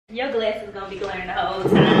Your glass is gonna be glaring the whole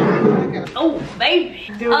time. Oh, baby.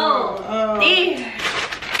 Oh, dear.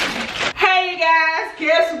 Hey guys,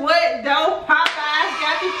 guess what though? Popeyes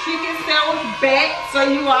got the chicken sandwich back, so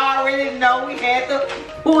you already know we had to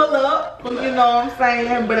pull up. You know what I'm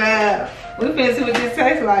saying? But we finna see what this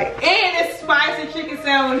tastes like. And it's spicy chicken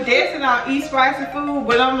sandwich. That's and I eat spicy food,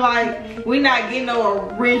 but I'm like, we not getting no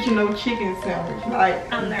original chicken sandwich. Like,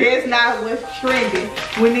 that's not what's trendy.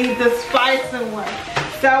 We need the spicy one.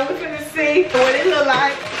 So we finna see what it look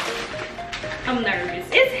like. I'm nervous.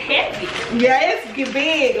 It's heavy. Yeah, it's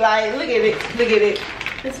big. Like, look at it. Look at it.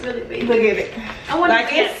 It's really big. Look at it.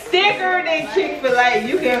 Like, it's thicker than Chick-fil-A.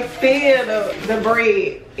 You can feel the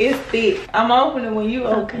bread. It's thick. I'm opening when you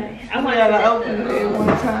open. Okay. I gotta open it at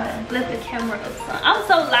one time. Let the camera up. I'm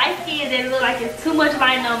so light-skinned that it look like it's too much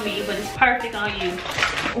light on me, but it's perfect on you.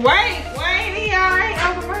 Wait, I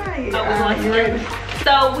ain't open mine yet. Oh, you ready?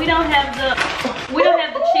 So we don't have the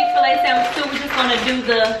Chick-fil-A sandwich too. We're just gonna do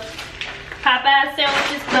the Popeyes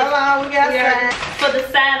sandwiches. Hold on, we got that. For the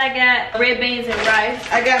side, I got red beans and rice.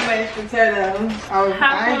 I got mashed potatoes. I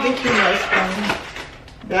ain't get too much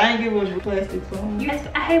spoon. I ain't give us a plastic spoon.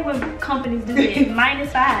 I hate when companies do that.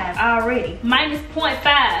 -5 already.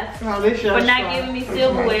 -0.5. Oh, this for not giving me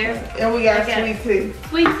silverware. And we got sweet tea.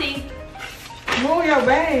 Sweet tea. Move your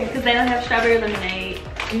bag. Because they don't have strawberry lemonade.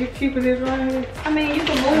 You keeping this right here? I mean, you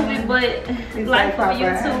can move it, but like for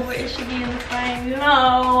YouTuber, it should be in the frame, you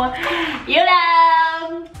know.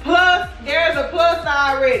 Plus, there's a plus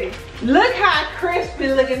already. Look how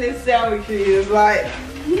crispy looking this sandwich is. Like,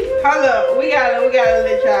 hold up, we gotta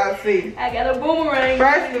let y'all see. I got a boomerang.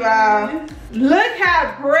 First of all, look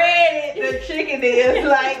how breaded the chicken is.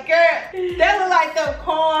 Like, girl, that look like the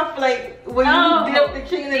cornflake when you dip the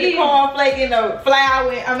chicken in the cornflake in the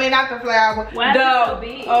flour. I mean, not the flour. Why is it so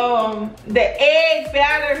big? The egg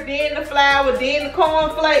batter, then the flour, then the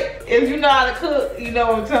cornflake. If you know how to cook, you know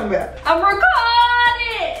what I'm talking about. I'm recording.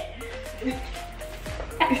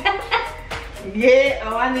 Yeah.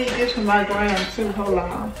 Oh, I need this for my gram too. Hold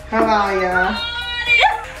on, y'all.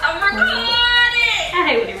 I'm recording. I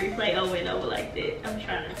hate when they replay over and over like that. I'm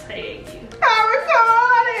trying to tag you. I'm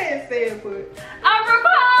recording. Say it, put. I'm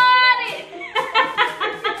recording.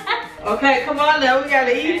 Okay, come on now. We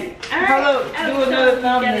gotta eat. Right. Hold up. Do another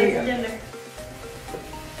thumbnail.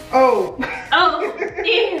 Oh. Oh,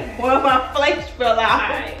 yeah. One of my flakes fell out.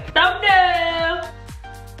 Alright. Thumbnail.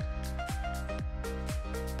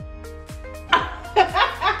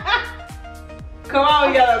 Come on,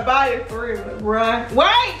 you gotta bite it for real. Run.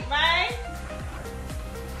 Wait, man.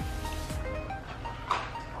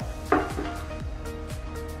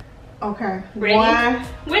 Okay. Ready? One.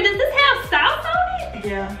 Wait, does this have sauce on it?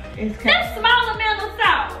 Yeah, it's kind That's small amount of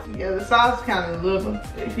sauce. Yeah, the sauce is kind of little.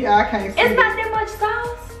 Yeah, I can't see It's not that much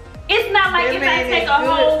sauce. It's not like if I take a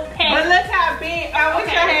whole pan. But look how big. I wish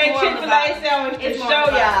I had Chick-fil-A sandwich to show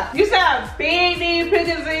y'all. You see how big these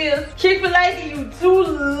pickles is? Chick-fil-A give you 2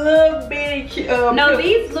 little bitty no, pickles.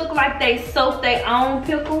 these look like they soak their own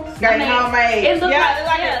pickles. Like homemade. It looks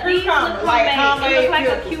like a cucumber. Like homemade. It looks like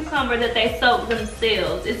a cucumber that they soak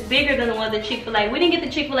themselves. It's bigger than the one at Chick-fil-A. We didn't get the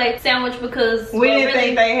Chick-fil-A sandwich because we didn't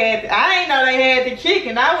think they had. I didn't know they had the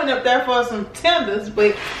chicken. I went up there for some tenders,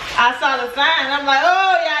 but I saw the sign. I'm like,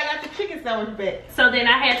 oh yeah, I got the chicken sandwich back. So then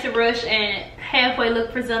I had to rush and halfway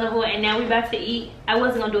look presentable, and now we about to eat. I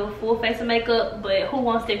wasn't gonna do a full face of makeup, but who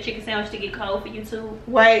wants their chicken sandwich to get cold for YouTube?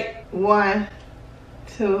 Wait, 1,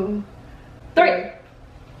 2, 3.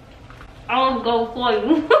 I want to go for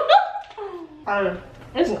you.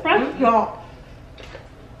 It's crunchy.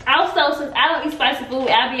 Also, since I don't eat spicy food,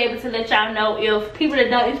 I'll be able to let y'all know if people that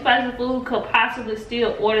don't eat spicy food could possibly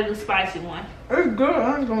still order the spicy one. It's good,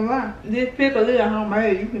 I ain't gonna lie. This pickle is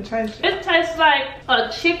homemade, you can taste it. It tastes like a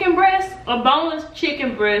chicken breast, a boneless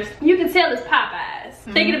chicken breast. You can tell it's Popeyes.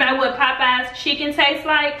 Thinking about what Popeyes chicken tastes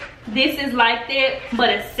like, this is like that, but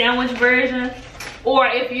a sandwich version. Or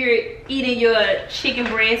if you're eating your chicken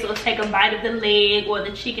breast, or take a bite of the leg or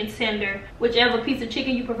the chicken tender, whichever piece of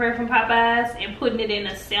chicken you prefer from Popeyes, and putting it in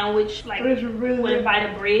a sandwich, like with a bite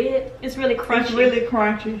of bread. It's really crunchy. It's really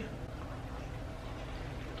crunchy.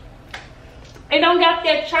 It don't got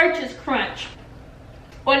that Church's crunch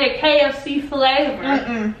or that KFC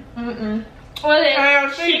flavor. Or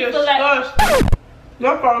that KFC disgusting.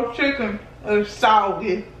 Your folks chicken is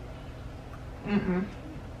soggy.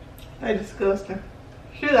 They disgusting.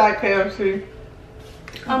 She like KFC.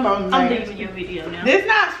 I'm leaving your video now. This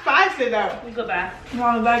not spicy though. Goodbye. As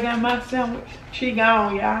long as I got my sandwich, she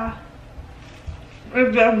gone, y'all.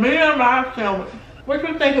 It's just me and my sandwich. What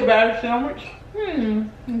you think about a sandwich? I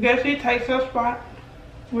guess he takes her spot.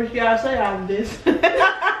 What y'all say out of this?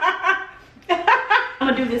 I'm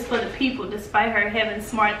I'ma do this for the people, despite her having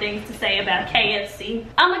smart things to say about KFC.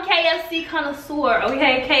 I'm a KFC connoisseur,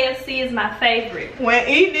 okay? KFC is my favorite. When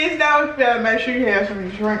eating this though, you better make sure you have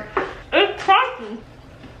some to drink. It's crunchy.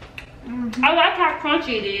 I like how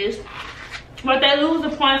crunchy it is. But they lose the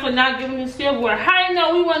point for not giving me silverware. How you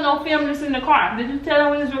know we wasn't no film this in the car? Did you tell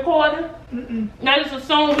them we was recording? They just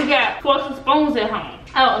assume we got forks and spoons at home.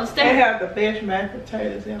 I don't understand. They have the best mashed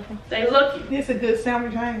potatoes ever. They lucky. This is a good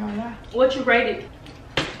sandwich, I ain't gonna lie. What you rated?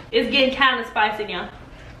 It's getting kind of spicy now.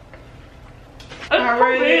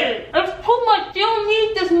 It's It's too much. You don't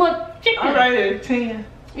need this much chicken. I rated a 10.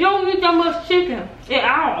 You don't need that much chicken at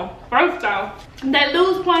all. First off, they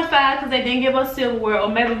lose 0.5 because they didn't give us silverware, or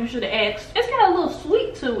maybe you should have asked. It's got a little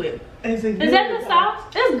sweet to it. Is it good? Is that the sauce?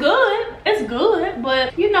 It's good. It's good,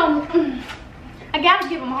 but you know, I gotta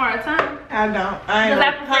give them a hard time. I don't. I ain't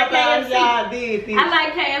I prefer KFC. Y'all did this. I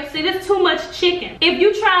like KFC. There's too much chicken. If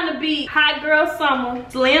you trying to be hot girl summer,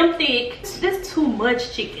 slim thick, there's too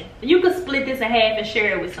much chicken. You could split this in half and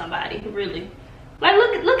share it with somebody, really. Like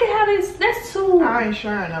look at how this, that's too. I ain't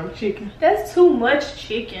sharing no chicken. That's too much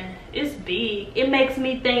chicken. It's big. It makes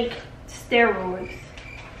me think steroids.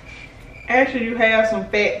 Actually, you have some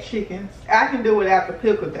fat chickens. I can do without the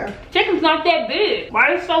pickle though. Chicken's not that big.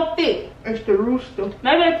 Why is it so thick? It's the rooster.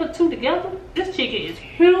 Maybe they put two together. This chicken is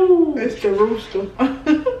huge. It's the rooster.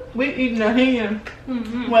 We eating a hen.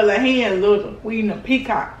 Well, a hen little. We eating a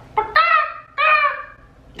peacock.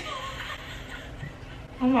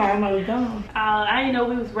 I'm almost done. I didn't know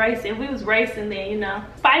we was racing. If we was racing, then you know.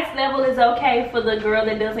 Spice level is okay for the girl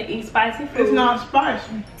that doesn't eat spicy food. It's not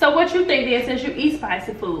spicy. So what you think then, since you eat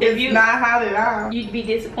spicy food? It's not hot at all. You'd be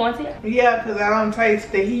disappointed? Yeah, because I don't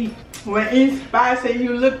taste the heat. When it's spicy,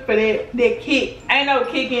 you look for that kick. Ain't no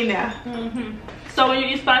kick in there. So when you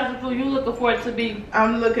eat spicy food, you looking for it to be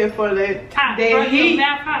I'm looking for that hot, heat.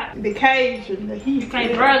 Hot. The Cajun, the heat. You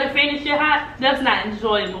can't barely finish it hot? That's not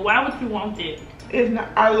enjoyable. Why would you want it? It's not.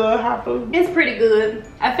 I love hot food. It's pretty good.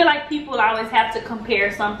 I feel like people always have to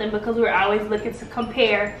compare something because we're always looking to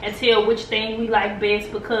compare and tell which thing we like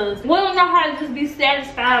best, because we don't know how to just be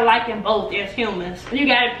satisfied liking both as humans. You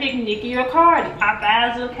gotta pick Nicki or Cardi,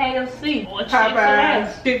 Popeyes or KFC, or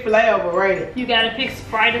Chick-fil-A. Chick-fil-A overrated. You gotta pick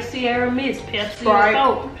Sprite or Sierra Mist, Pepsi Sprite,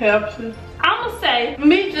 or Coke. Pepsi. I'ma say,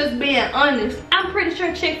 me just being honest, I'm pretty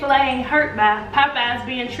sure Chick-fil-A ain't hurt by Popeyes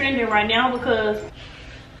being trending right now, because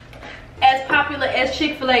as popular as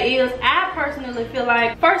Chick-fil-A is, I personally feel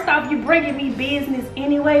like, first off, you bringing me business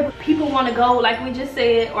anyway, but people want to go, like we just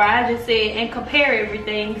said, or I just said, and compare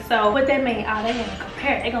everything. So what that mean? Oh, they want to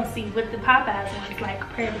compare. They gonna see what the Popeyes one is like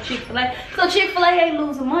compared to Chick-fil-A. So Chick-fil-A ain't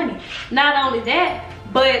losing money. Not only that,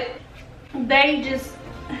 but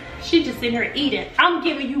she just sitting here eating. I'm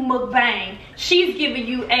giving you mukbang. She's giving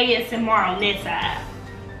you ASMR on this side.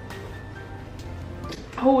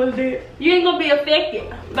 Who is it? You ain't gonna be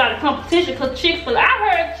affected by the competition, because Chick-fil-A, I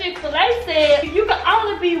heard Chick-fil-A said you can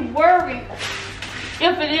only be worried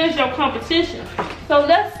if it is your competition. So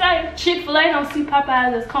let's say Chick-fil-A don't see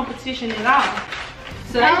Popeyes as competition at all.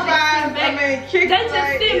 So Popeyes,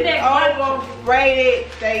 Chick-fil-A is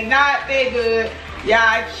overrated. They not that good.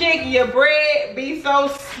 Y'all chicken, your bread be so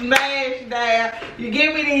smashed down. You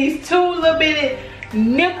give me these two little bitty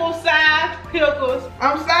nipple-sized pickles.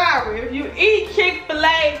 I'm sorry, if you eat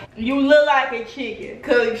Chick-fil-A, you look like a chicken.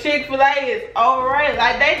 Cause Chick-fil-A is overrated.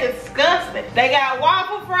 Like, they disgusting. They got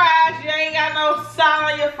waffle fries. You ain't got no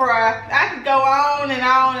salt on your fries. I could go on and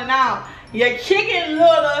on and on. Your chicken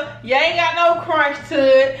little, you ain't got no crunch to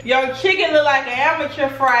it. Your chicken look like an amateur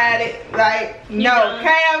fried it. Like, no,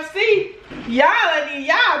 KFC.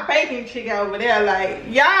 Y'all bacon chicken over there. Like,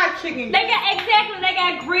 y'all chicken. They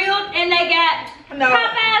got grilled and they got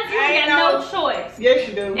Popeyes. You ain't got no choice. Yes,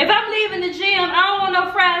 you do. If I'm leaving the gym, I don't want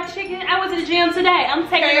no fried chicken. I went to the gym today. I'm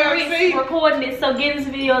taking a risk recording it, so give this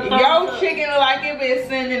video a thumbs up. Your chicken look like it been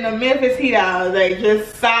sitting in the Memphis heat all day,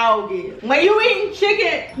 just soggy. When you eating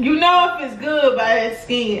chicken, you know if it's good by that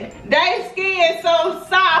skin. They skin so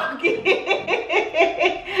soggy.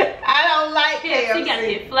 I don't like KFC. She got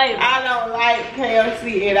that flavor. I don't like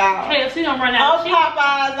KFC at all. KFC don't run out of chicken.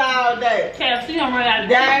 Popeyes all day. KFC don't run out of chicken.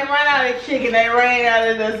 They ain't run out of chicken. They ran out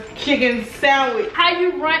of the chicken sandwich. How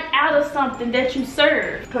you run out of something that you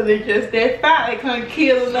serve? Because it's just that fat. They couldn't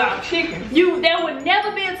kill enough chicken. There would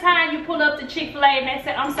never be a time you pull up to Chick-fil-A and they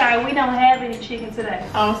say, I'm sorry, we don't have any chicken today.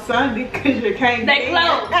 On Sunday, because you can't They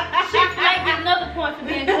closed. Chick-fil-A get another point for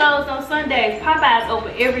being closed on Sundays. Popeyes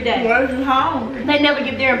open every day. What if you hungry? They never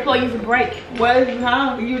give their employees a break. What if you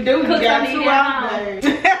hungry? You do. You got 2 hours.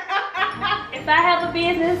 If if I have a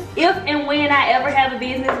business, if and when I ever have a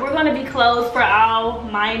business, we're gonna be closed for all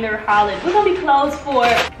minor holidays. We're gonna be closed for,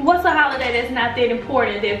 what's a holiday that's not that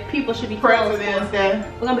important that people should be closed President's for? Day.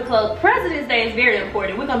 We're gonna be closed. President's Day is very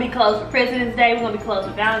important. We're gonna be closed for President's Day. We're gonna be closed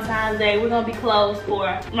for Valentine's Day. We're gonna be closed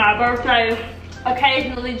for my birthday.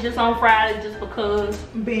 Occasionally just on Friday just because.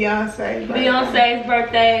 Beyonce's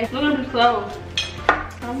birthday. We're gonna be closed.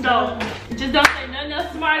 So, just don't say nothing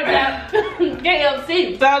else smart about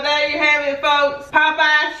KFC. So there you have it, folks.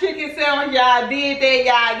 Popeyes chicken sandwich, y'all did that.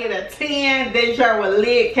 Y'all get a 10. That y'all were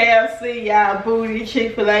lit. KFC, y'all booty.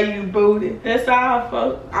 Chick-fil-A, you booty. That's all,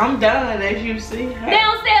 folks. I'm done, as you see. They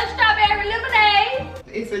don't sell strawberry lemonade.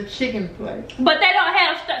 It's a chicken place. But they don't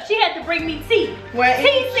have, she had to bring me tea. Well, tea,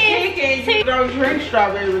 it's chicken, you don't drink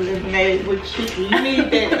strawberry lemonade with chicken. You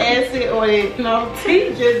need that acid or that, you know,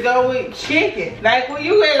 tea. Just go with chicken. Like when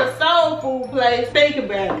you at a soul food place, think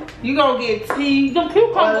about it. You gonna get tea or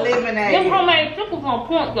lemonade. Them homemade pickles on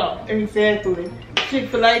point though. Exactly.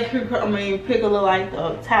 Chick-fil-A, pickle like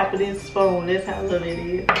the top of this spoon. That's how little it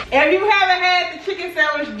is. If you haven't had the chicken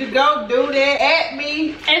sandwich, to go do that. At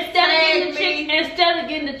me. Instead of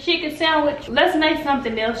getting the chicken sandwich, let's make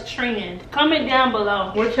something else trend. Comment down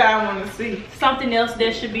below. What y'all want to see? Something else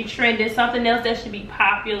that should be trending. Something else that should be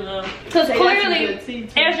popular. Because clearly, as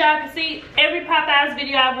y'all can see, every Popeyes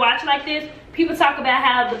video I've watched like this, people talk about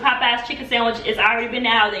how the Popeyes chicken sandwich has already been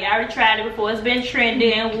out. They already tried it before. It's been trending.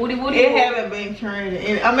 It haven't been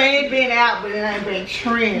trending. I mean, it's been out, but it ain't been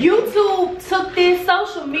trending. YouTube took this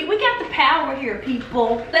social media. We got the power here,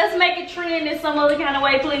 people. Let's make it trend in some other kind of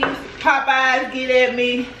way, please. Popeyes, get at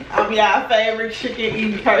me. I'm y'all favorite chicken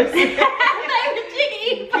eating person. Favorite chicken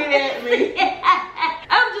eating person. Get at me.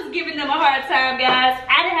 I'm just giving them a hard time, guys.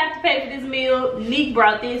 I didn't have to pay for this meal. Neek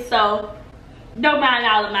brought this, so don't mind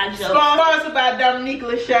all of my jokes. Sponsored by Dominique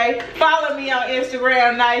Lachey. Follow me on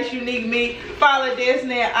Instagram, Nice Unique Me. Follow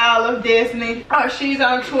Destiny at All of Destiny. Oh, she's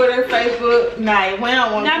on Twitter, Facebook. Nah, we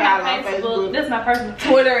don't want to follow on Facebook. That's my personal.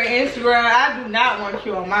 Twitter and Instagram. I do not want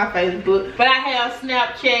you on my Facebook. But I have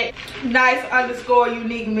Snapchat,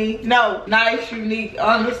 Nice_Unique Me. No, Nice Unique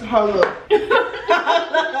Hold up.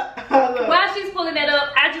 While she's pulling that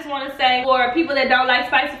up, I just want to say for people that don't like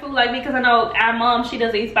spicy food like me, because I know our mom, she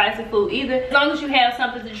doesn't eat spicy food either. As long as you have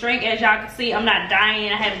something to drink, as y'all can see, I'm not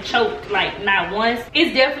dying. I haven't choked like not once.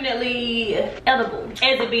 It's definitely edible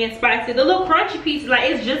as it being spicy. The little crunchy pieces, like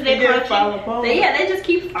it's just that crunchy. Yeah, they just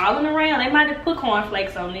keep falling around. They might have put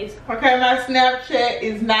cornflakes on this. Okay, my Snapchat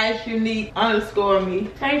is NiceUnique_me.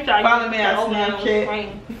 Follow me on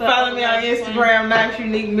Snapchat. Follow me on Instagram,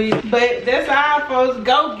 NiceUniqueMe. But that's all, folks.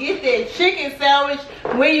 Go get that chicken sandwich.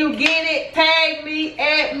 When you get it, tag me,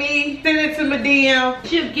 at me, send it to my DM.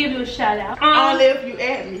 She'll give you a shout out. Only if you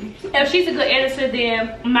at me. If she's a good editor,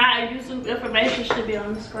 then my YouTube information should be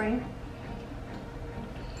on the screen.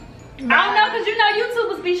 I don't know, because you know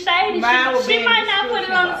YouTubers be shady. She might not put it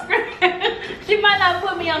on the screen. She might not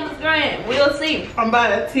put me on the screen. We'll see. I'm about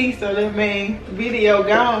to tease, so that means video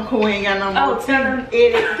gone. Who ain't got no more tell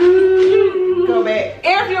edit. Go back.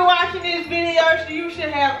 If you're watching this video, you should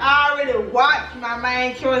have already watched my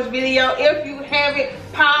main choice video. If you haven't,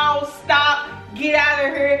 pause, stop, get out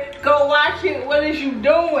of here, go watch it. What is you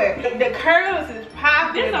doing? The curls is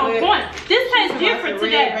popping. This on point. This tastes different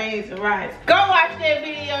today. Red beans and rice. Go watch that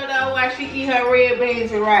video though while she eat her red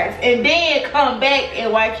beans and rice, and then come back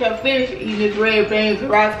and watch her finish eating this red beans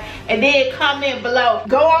and rice, and then comment below.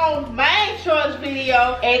 Go on main choice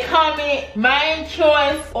video and comment main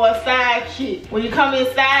choice or side chick. When you comment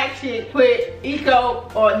side chick, put eco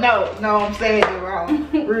or no, I'm saying it wrong.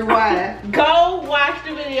 Rewind. Go watch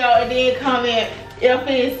the video and then comment if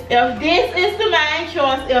this is the main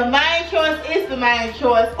choice, if main choice is the main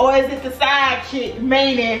choice, or is it the side chick,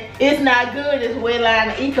 meaning it's not good as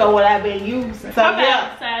Wetline Eco what I've been using. So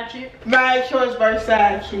yeah, side chick. Main choice versus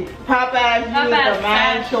side chick. Popeyes use the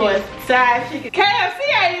main choice. Side chick. KFC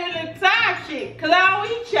ain't even the side chick, cause I don't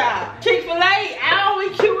eat y'all. Chick-fil-A, I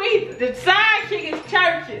don't eat you either. The side chick is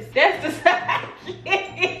churches. That's the side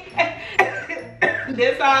chick.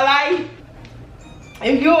 That's all I eat.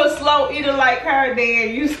 If you a slow eater like her,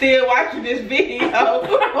 then you still watching this video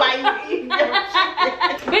while you eating your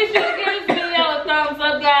chicken. Be sure to give this video a thumbs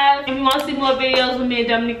up, guys. If you want to see more videos with me and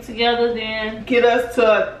Dominique together, then get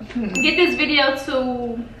this video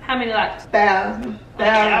to how many likes? 1,000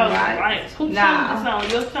 likes. Who chose this on?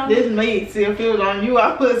 Your channel? This me. See, if it was on you,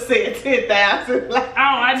 I would have said 10,000 likes.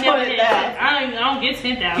 I never did that. I don't get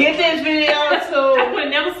 10,000. Get this video to I would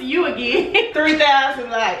never see you again. 3,000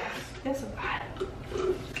 likes. That's a lot.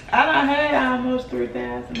 I done had almost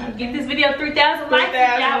 3,000. Get this video 3,000 likes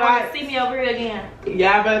if y'all want to see me over here again.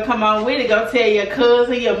 Y'all better come on with it. Go tell your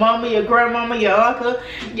cousin, your mama, your grandmama, your uncle,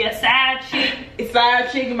 your side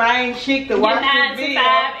chick, main chick to watch this video. 9 to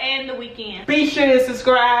 5 and the weekend. Be sure to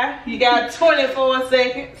subscribe. You got 24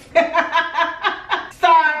 seconds.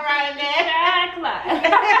 Sorry right now.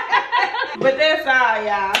 But that's all,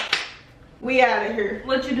 y'all. We out of here.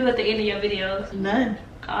 What you do at the end of your videos? None.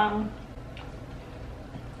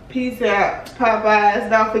 Peace out. Popeyes.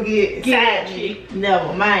 Don't forget. Side chick.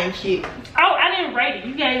 Never. Main chick. Oh, I didn't rate it.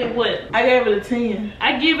 You gave it what? I gave it a 10.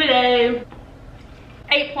 I give it a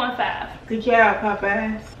 8.5. Good job,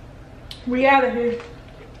 Popeyes. We out of here.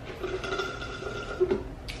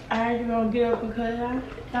 Alright, you gonna get up and cut it out?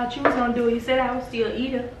 Thought you was gonna do it. You said I was still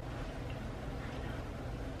eating.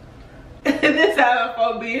 This how the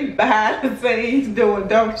folk be behind the scenes doing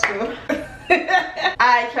dumb stuff.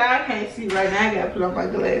 Alright, y'all, I can't see right now. I gotta put on my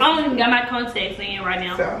glasses. I don't even got my contacts in right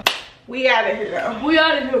now. So, we out of here though. We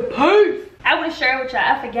out of here. Peace. I would share with y'all.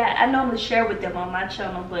 I forgot. I normally share with them on my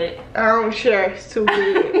channel, but I don't share. It's too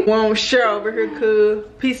weird. Won't share over here, cuz.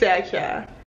 Peace out, y'all.